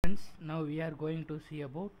Friends, now we are going to see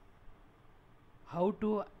about how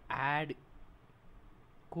to add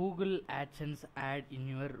Google AdSense ad in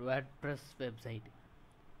your WordPress website.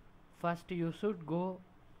 First, you should go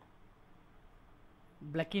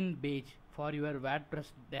plugin page for your WordPress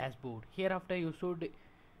dashboard. Hereafter, you should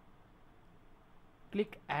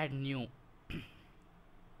click add new.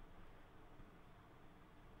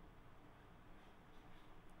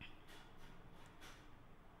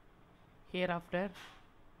 Hereafter,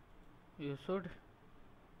 you should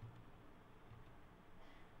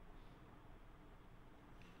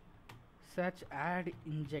search add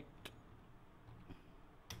inject.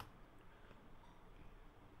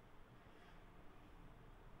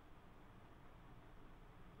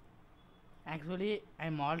 Actually,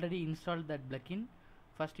 I'm already installed that plugin.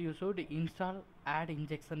 First, you should install add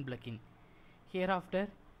injection plugin. Hereafter,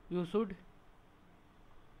 you should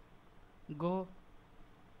go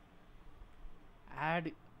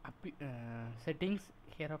add settings.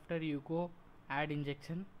 Hereafter, you go add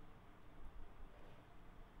injection.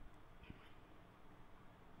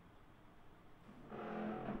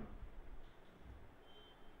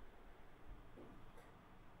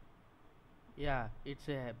 Yeah, it's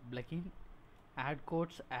a plugin. Add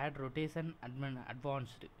codes, add rotation,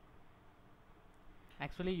 advanced.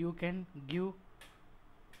 Actually, you can give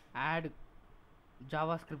add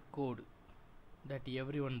JavaScript code that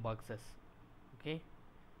everyone boxes. Okay,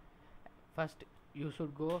 first you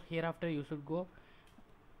should go. Hereafter, you should go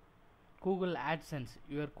Google AdSense,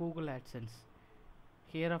 your Google AdSense.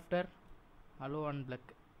 Hereafter, hello unblock.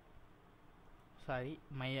 Sorry,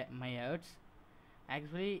 my ads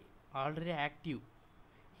actually already active.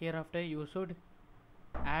 Hereafter, you should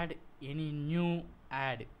add any new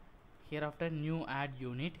ad. Hereafter, new ad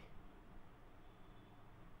unit.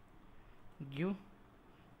 Give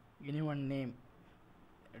anyone name,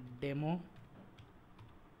 demo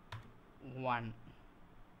 1.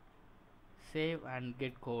 Save and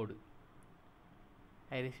get code.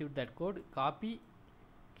 I received that code. Copy.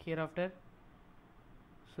 Hereafter,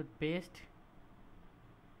 should paste.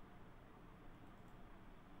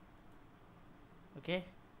 Okay,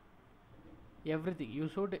 everything you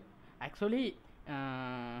should actually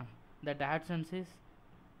that AdSense is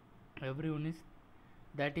everyone is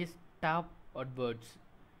that is top AdWords.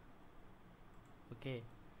 Okay,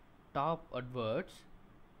 top AdWords,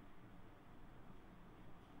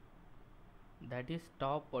 that is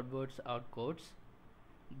top AdWords outcodes,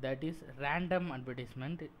 that is random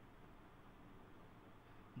advertisement,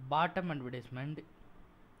 bottom advertisement,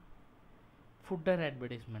 footer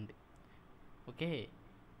advertisement. Okay,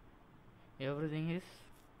 everything is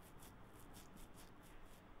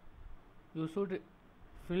you should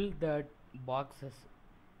fill that boxes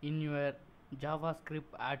in your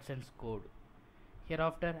JavaScript AdSense code.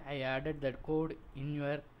 Hereafter, I added that code in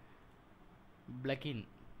your plugin.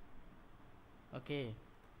 Okay,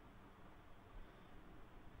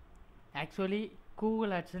 actually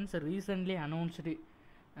Google AdSense recently announced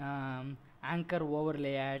anchor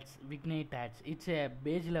overlay ads, vignette ads. It's a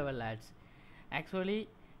page level ads. Actually,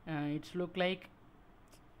 it's look like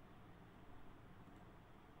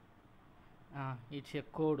it's a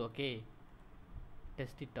code. Okay,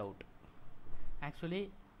 test it out. Actually,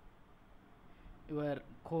 your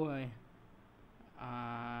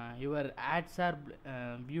your ads are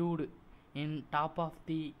viewed in top of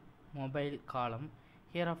the mobile column.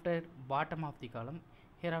 Hereafter, bottom of the column.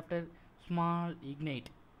 Hereafter, small vignette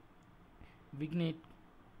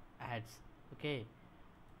ads. Okay,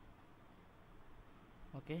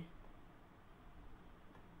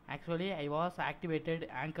 actually I was activated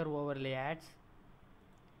anchor overlay ads,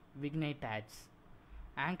 vignette ads.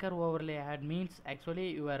 Anchor overlay ad means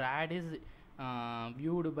actually your ad is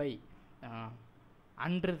viewed by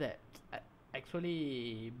under the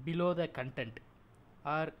actually below the content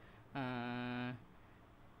or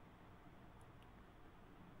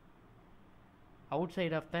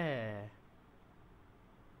outside of the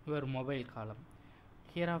your mobile column.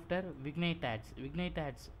 Hereafter, vignette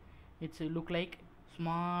ads, it's look like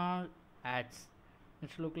small ads,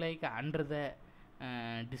 it's look like under the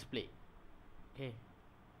display.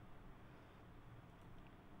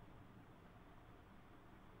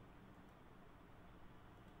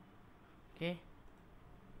 Okay,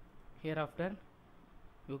 hereafter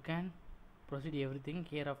you can proceed everything.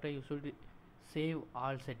 Hereafter, you should save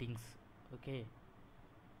all settings. Okay,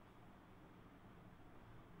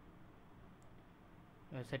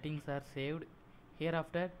 your settings are saved.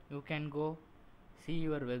 Hereafter, you can go see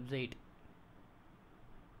your website.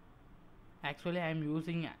 Actually, I am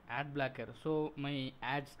using ad blocker, so my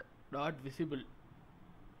ads not visible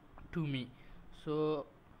to me. So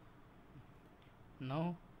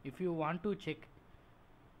now If you want to check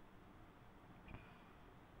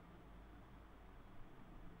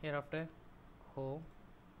hereafter, home,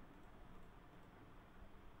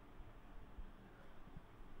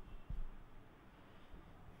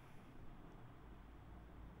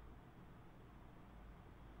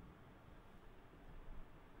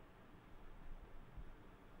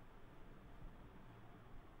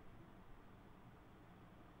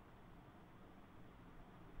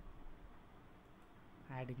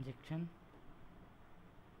 add injection.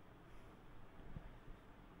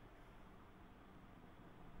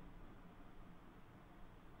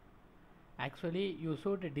 Actually you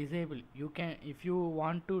should disable, you can, if you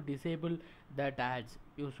want to disable that ads,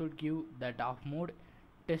 you should give that off mode.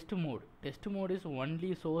 Test mode is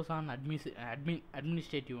only shows on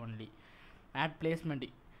administrative only. Ad placement,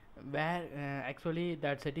 where actually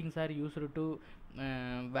that settings are used to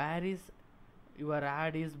where is your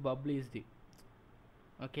ad is published.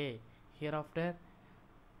 Okay, hereafter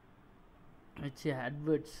it's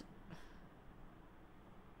adverts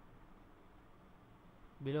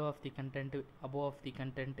below of the content, above of the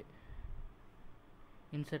content,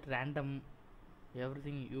 insert random,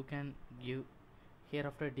 everything you can give.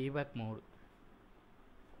 Hereafter debug mode,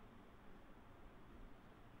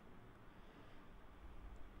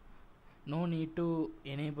 no need to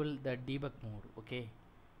enable the debug mode. Okay,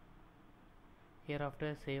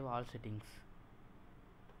 hereafter save all settings.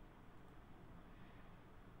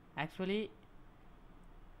 Actually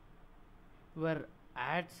your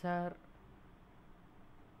ads are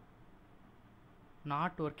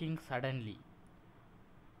not working suddenly.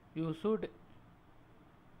 You should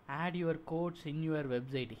add your codes in your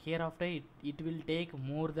website. Hereafter it will take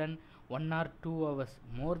more than 1 or 2 hours,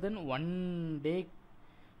 more than 1 day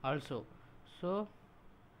also. So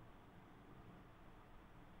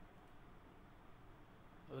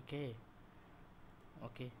okay,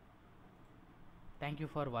 okay, thank you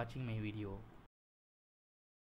for watching my video.